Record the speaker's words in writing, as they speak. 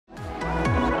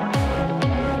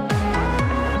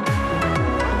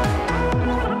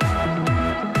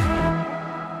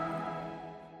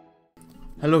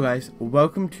Hello guys,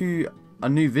 welcome to a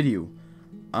new video,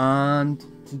 and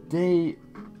today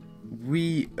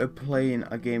we are playing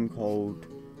a game called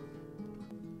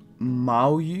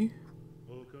Maui.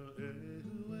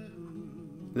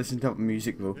 Listen to the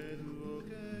music though.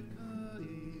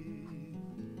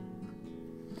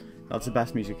 That's the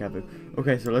best music ever.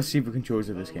 Okay, so let's see the controls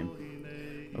of this game.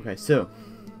 Okay, so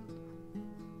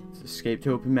let's escape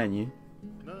to open menu.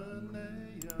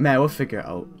 Man, we'll figure it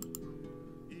out.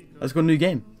 Let's go to new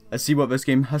game. Let's see what this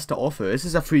game has to offer. This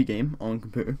is a free game on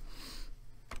computer.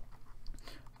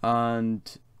 And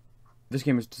this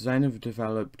game is designed and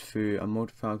developed through a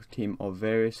multifaceted team of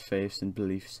various faiths and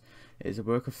beliefs. It is a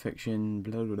work of fiction,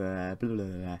 blah blah blah blah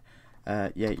blah blah.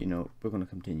 Yeah, you know, we're gonna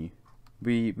continue.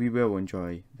 We will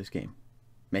enjoy this game.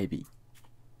 Maybe.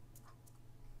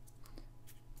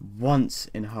 Once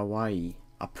in Hawaii,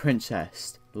 a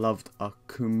princess loved a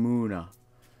kumuna,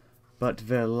 but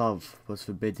their love was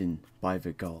forbidden by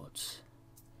the gods,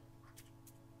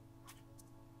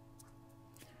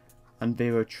 and they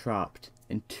were trapped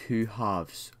in two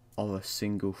halves of a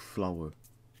single flower.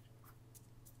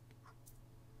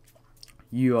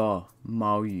 You are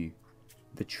Maui.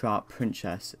 The trapped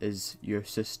princess is your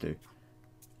sister.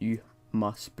 You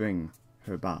must bring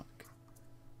her back.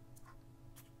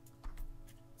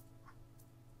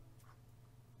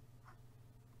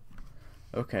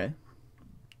 Okay.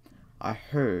 I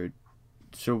heard.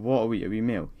 So what are we? Are we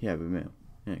male? Yeah, we're male.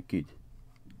 Yeah, good.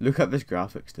 Look at this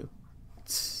graphics though.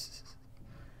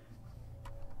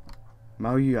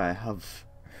 Maui, I have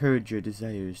heard your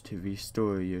desires to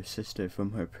restore your sister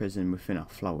from her prison within a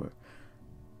flower.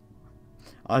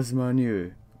 As my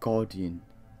new guardian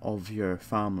of your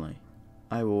family,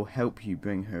 I will help you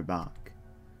bring her back.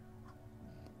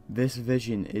 This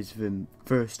vision is the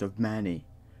first of many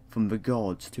from the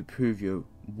gods to prove your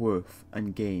worth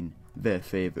and gain their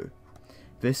favour.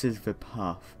 This is the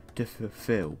path to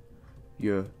fulfill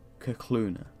your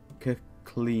kaklina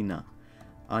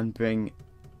and bring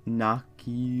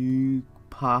Nakiupaka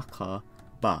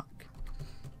back.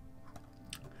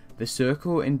 The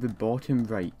circle in the bottom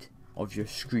right of your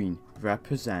screen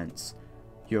represents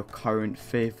your current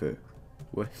favour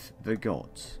with the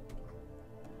gods.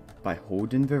 By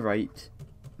holding the right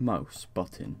mouse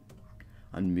button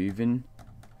and moving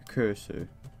the cursor,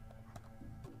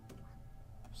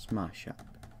 smash up.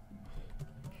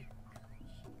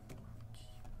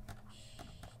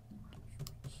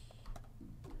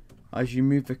 As you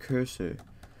move the cursor,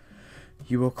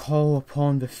 you will call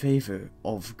upon the favour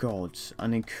of gods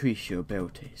and increase your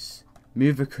abilities.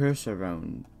 Move the cursor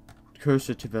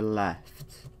to the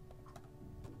left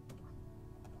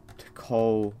to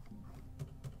call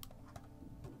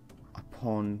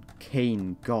upon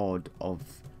Cain, god of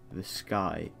the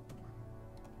sky.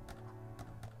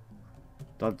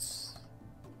 That's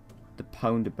the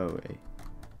pound ability.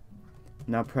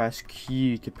 Now press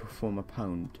Q to perform a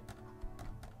pound.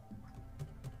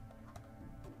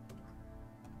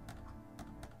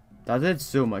 That did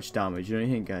so much damage, don't you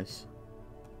think, guys?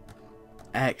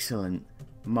 Excellent.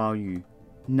 Maui.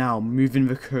 Now moving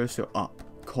the cursor up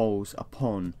calls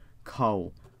upon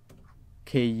Kau,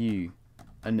 KU,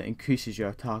 and it increases your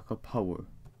attack or power.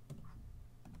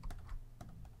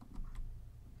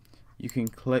 You can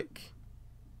click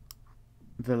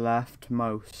the left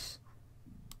mouse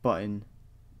button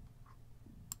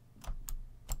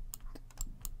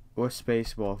or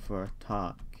spacebar for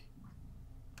attack.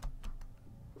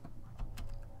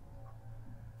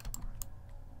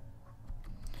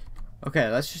 Okay,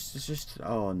 let's just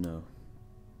oh no.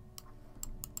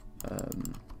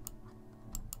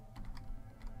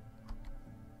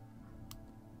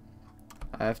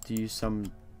 I have to use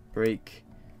some break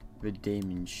the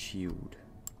diamond shield.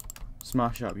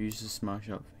 Smash up, use the smash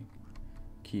up thing.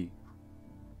 Q.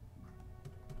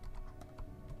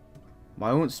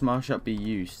 Why won't smash up be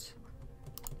used?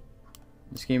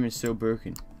 This game is so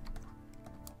broken.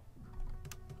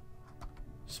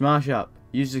 Smash up,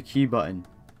 use the Q button.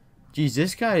 Jeez,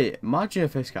 this guy, imagine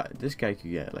if this guy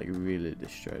could get like really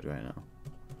destroyed right now.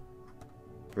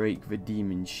 Break the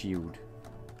demon shield.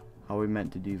 How are we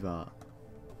meant to do that?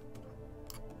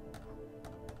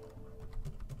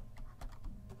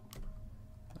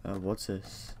 What's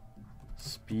this?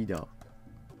 Speed up.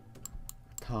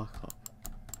 Attack up.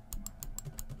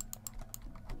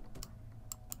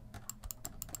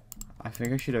 I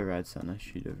think I should have read something. I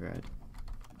should have read.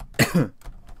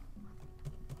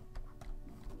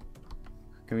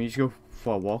 Can we just go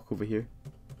for a walk over here?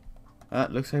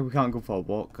 Looks like we can't go for a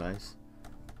walk, guys.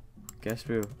 Guess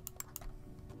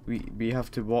we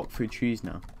have to walk through trees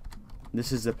now.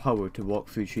 This is the power to walk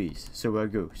through trees, so we're a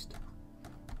ghost.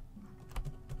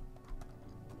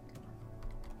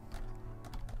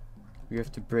 We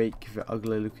have to break the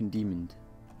ugly looking demon.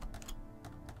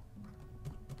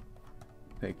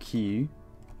 Okay, Q.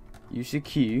 Use the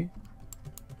Q.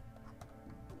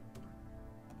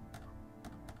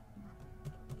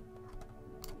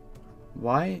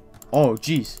 Why? Oh,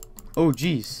 jeez. Oh,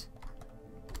 jeez.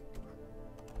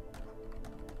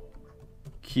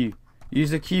 Q.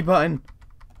 Use the Q button.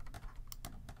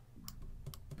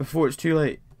 Before it's too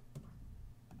late.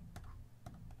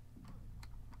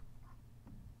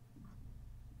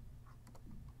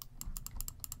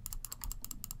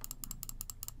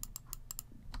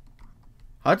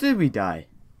 How did we die?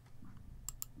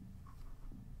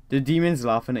 The demon's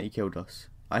laughing that he killed us.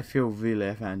 I feel really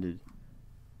offended.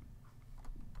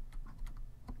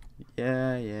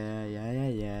 Yeah.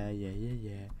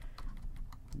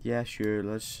 Yeah, sure,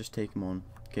 let's just take him on.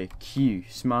 Okay, Q,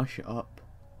 smash it up.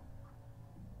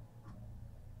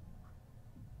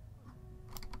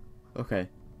 Okay.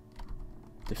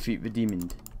 Defeat the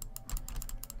demon.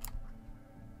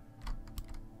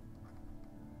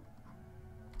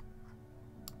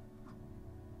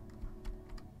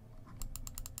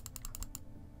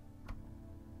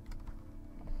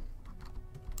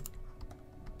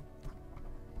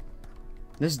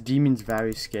 This demon's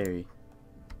very scary.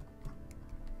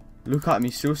 Look at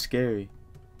me, so scary.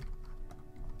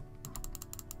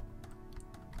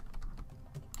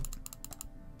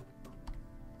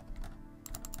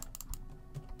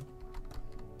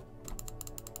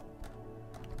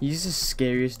 He's the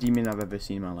scariest demon I've ever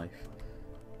seen in my life.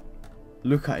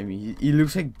 Look at him, he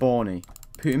looks like Bonnie.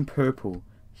 Put him purple,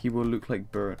 he will look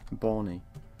like Bonnie.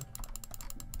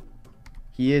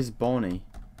 He is Bonnie.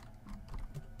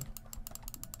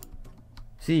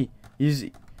 See, he's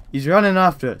running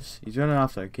after us. He's running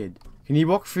after our kid. Can he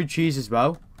walk through trees as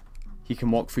well? He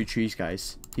can walk through trees,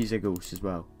 guys. He's a ghost as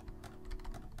well.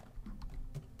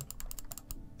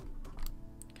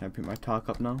 Can I put my talk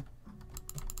up now?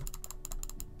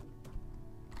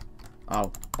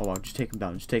 Ow. Oh, I'll just take him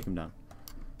down. Just take him down.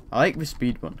 I like the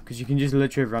speed one, because you can just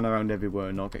literally run around everywhere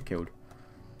and not get killed.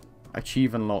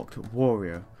 Achieve unlocked.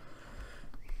 Warrior.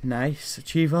 Nice.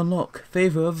 Achieve unlock.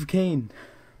 Favor of Cain.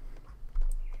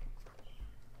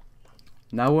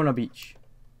 Now we're on a beach.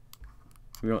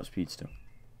 We want speed still.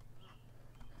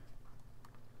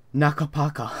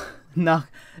 Nakapaka.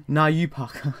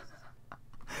 Nayupaka.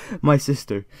 My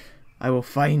sister. I will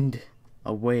find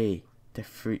a way to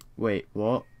free. Wait,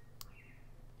 what?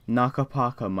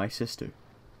 Nakapaka, my sister.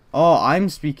 Oh, I'm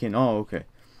speaking. Oh, okay.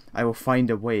 I will find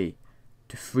a way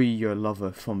to free your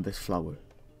lover from this flower.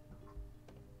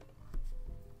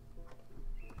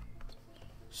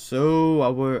 So,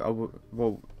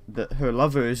 her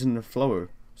lover is in the flower,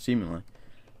 seemingly.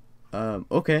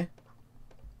 Okay.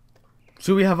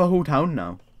 So we have a whole town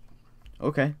now.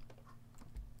 Okay.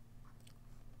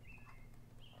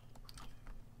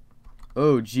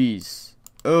 Oh, jeez.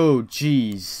 Oh,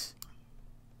 jeez.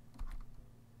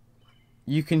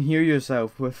 You can hear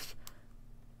yourself with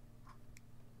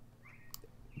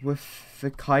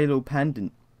the Kylo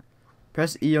pendant.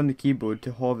 Press E on the keyboard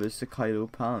to harvest the Kylo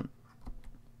pan.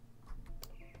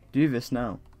 Do this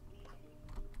now.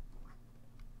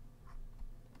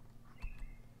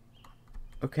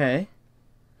 Okay.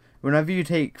 Whenever you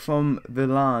take from the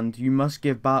land, you must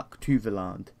give back to the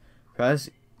land. Press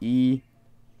E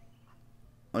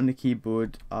on the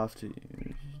keyboard after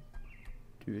you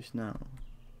do this now.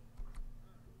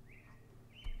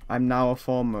 I'm now a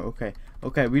farmer. Okay.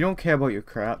 Okay, we don't care about your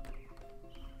crap.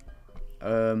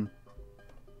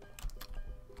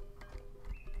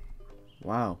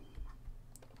 Wow.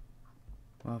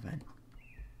 Well then.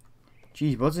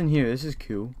 Jeez, what's in here? This is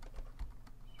cool.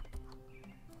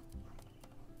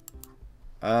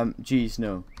 Jeez,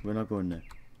 no. We're not going there.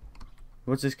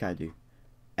 What's this guy do?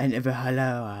 Enter the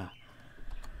hello.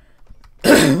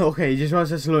 Okay, he just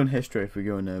wants us to learn history if we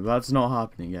go in there. But that's not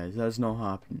happening, guys. That's not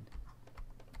happening.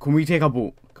 Can we take a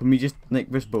boat? Can we just nick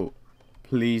this boat?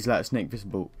 Please, let's nick this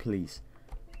boat. Please.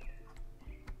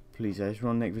 Please, I just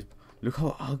want to nick this. Look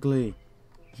how ugly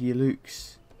he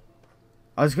looks.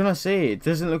 I was gonna say, it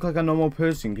doesn't look like a normal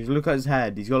person, because look at his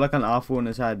head. He's got like an afro on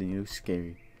his head and he looks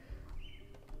scary.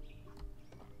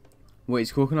 Wait,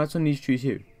 is coconuts on these trees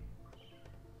here?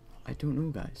 I don't know,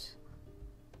 guys.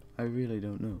 I really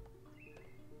don't know.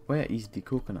 Where is the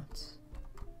coconuts?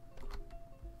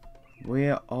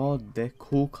 Where are the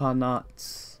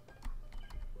coconuts?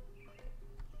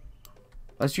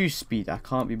 Let's use speed. I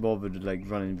can't be bothered with like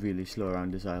running really slow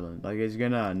around this island. Like, it's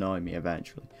gonna annoy me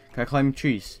eventually. Can I climb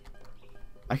trees?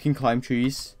 I can climb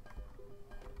trees.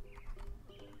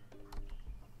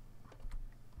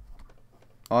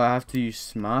 Oh, I have to use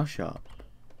smash up.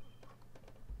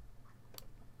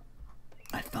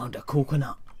 I found a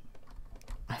coconut.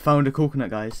 I found a coconut,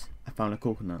 guys. I found a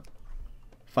coconut.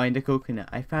 Find a coconut.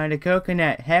 I found a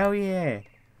coconut. Hell yeah.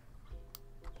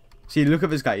 See, look at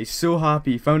this guy. He's so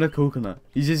happy. He found a coconut.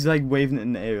 He's just like waving it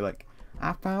in the air like,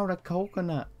 I found a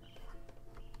coconut.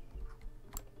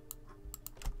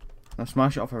 Now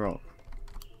smash it off a rock.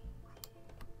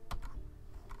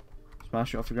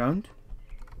 Smash it off the ground.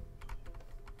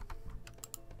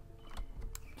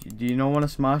 Do you not want to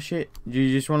smash it? Do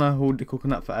you just want to hold the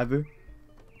coconut forever?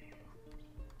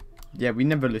 Yeah, we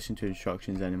never listen to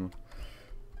instructions anymore.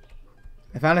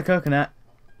 I found a coconut.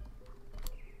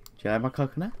 Do you like my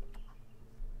coconut?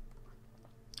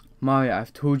 Maui,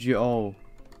 I've told you all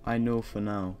I know for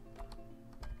now.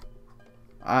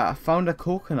 I found a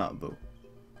coconut though.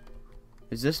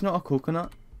 Is this not a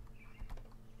coconut?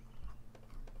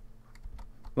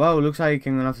 Well, looks like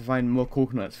I'm gonna have to find more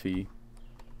coconuts for you.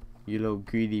 You little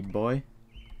greedy boy.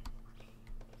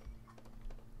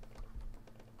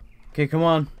 Okay, come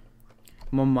on.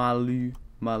 Come on, Malu.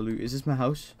 Malu. Is this my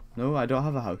house? No, I don't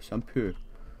have a house. I'm poor.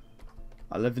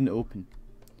 I live in the open.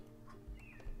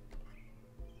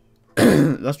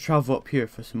 Let's travel up here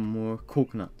for some more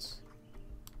coconuts.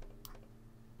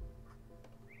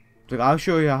 Look, I'll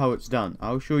show you how it's done.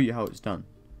 I'll show you how it's done.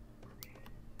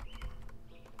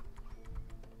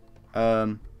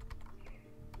 Bro,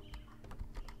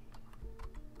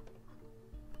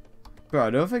 I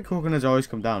don't think coconuts always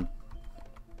come down.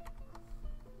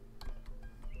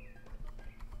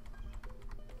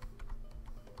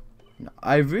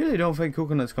 I really don't think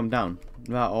coconuts come down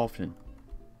that often.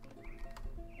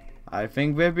 I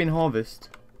think they've been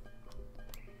harvested.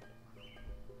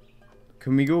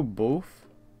 Can we go both?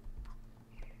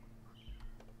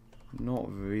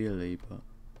 Not really, but...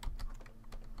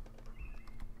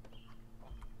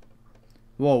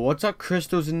 Whoa, what's that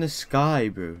crystals in the sky,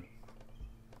 bro?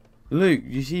 Look,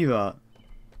 you see that?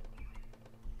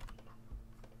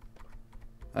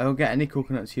 I don't get any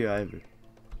coconuts here either.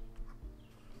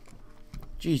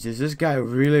 Jeez, does this guy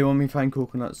really want me to find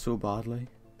coconuts so badly?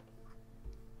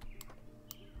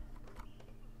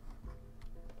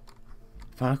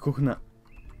 Found a coconut.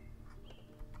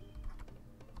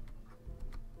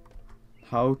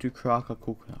 How to crack a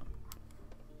coconut.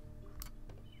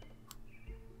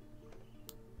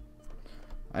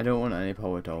 I don't want any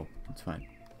power at all. It's fine.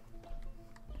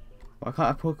 Why can't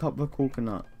I pick up the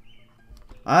coconut?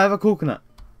 I have a coconut.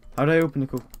 How do I open the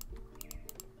coconut?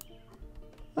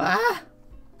 Ah!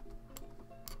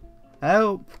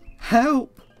 Help!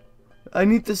 Help! I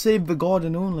need to save the god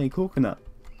and only coconut.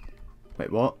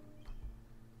 Wait, what?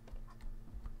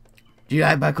 Do you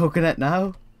like my coconut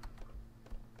now?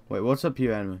 Wait, what's up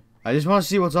here anyway? I just want to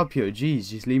see what's up here. Jeez,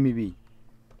 just leave me be.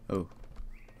 Oh.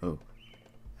 Oh.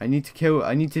 I need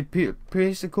to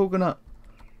place the coconut.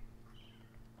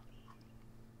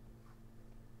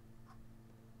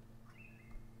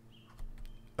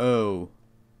 Oh.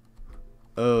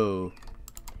 Oh.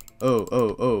 Oh,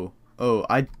 oh, oh. Oh,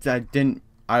 I didn't,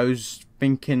 I was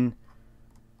thinking,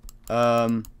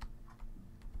 um,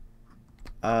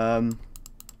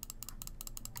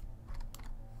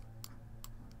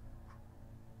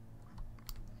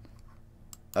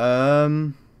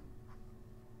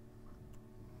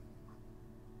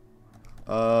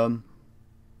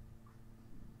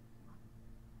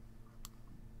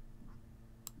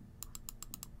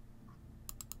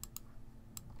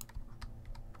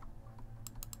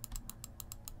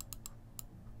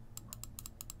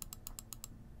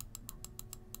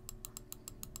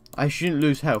 I shouldn't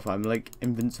lose health. I'm like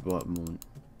invincible at the moment.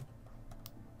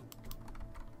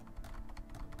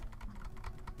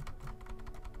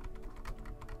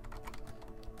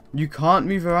 You can't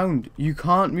move around. You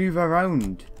can't move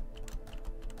around.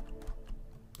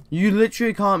 You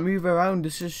literally can't move around.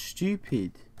 This is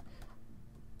stupid.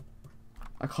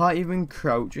 I can't even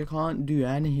crouch. I can't do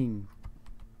anything.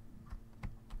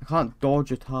 I can't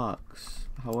dodge attacks.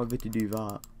 However to do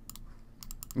that.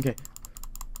 Okay.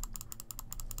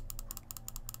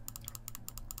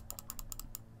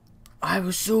 I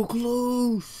was so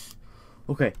close.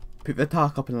 Okay, put the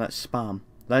attack up and let's spam.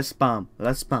 Let's spam.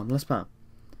 Let's spam. Let's spam.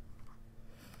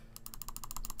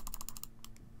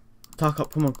 Attack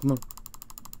up. Come on. Come on.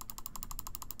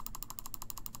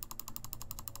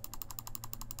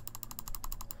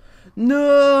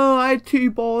 No, I had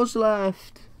 2 balls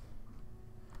left.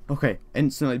 Okay,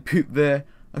 instantly put the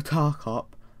attack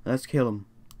up. Let's kill him.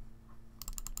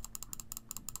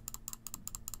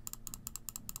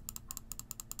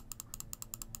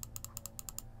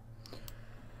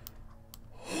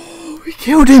 We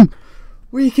killed him!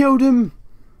 We killed him!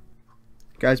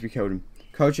 Guys, we killed him.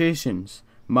 Congratulations.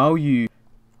 Maui,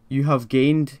 you have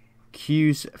gained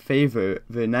Q's favourite,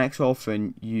 the next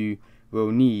orphan you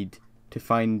will need to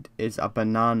find is a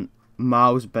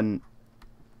Malu's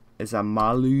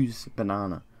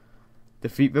banana.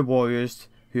 Defeat the warriors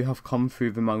who have come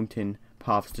through the mountain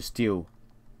paths to steal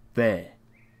their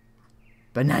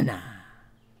banana.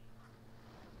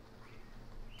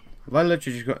 Have I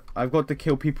literally just I've got to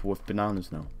kill people with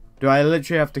bananas now. Do I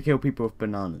literally have to kill people with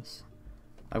bananas?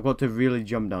 I've got to really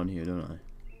jump down here, don't I?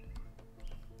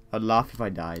 I'd laugh if I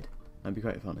died. That'd be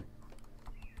quite funny.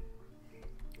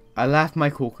 I left my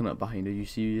coconut behind. Are you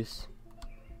serious?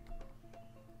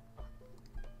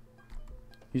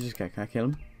 Who's this guy? Can I kill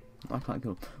him? I can't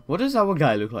kill him. What does our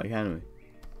guy look like anyway?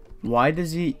 Why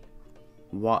does he...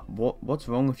 What's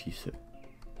wrong with you, sir?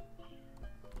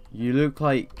 You look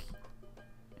like...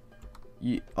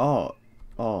 You... Oh.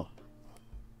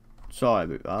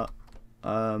 Sorry about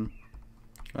that.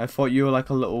 I thought you were like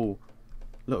a little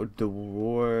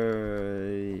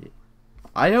dwarf.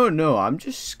 I don't know. I'm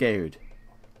just scared.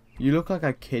 You look like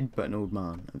a kid but an old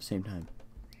man at the same time.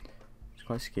 It's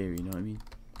quite scary, you know what I mean?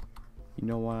 You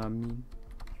know what I mean?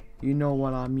 You know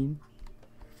what I mean?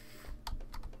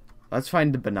 Let's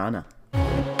find the banana.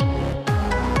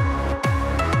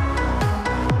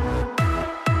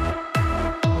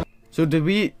 So did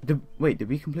we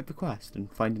complete the quest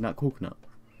and finding that coconut?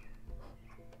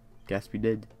 Guess we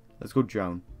did. Let's go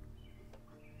drown.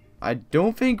 I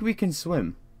don't think we can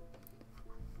swim.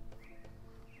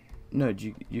 No,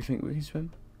 do you think we can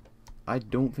swim? I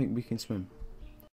don't think we can swim.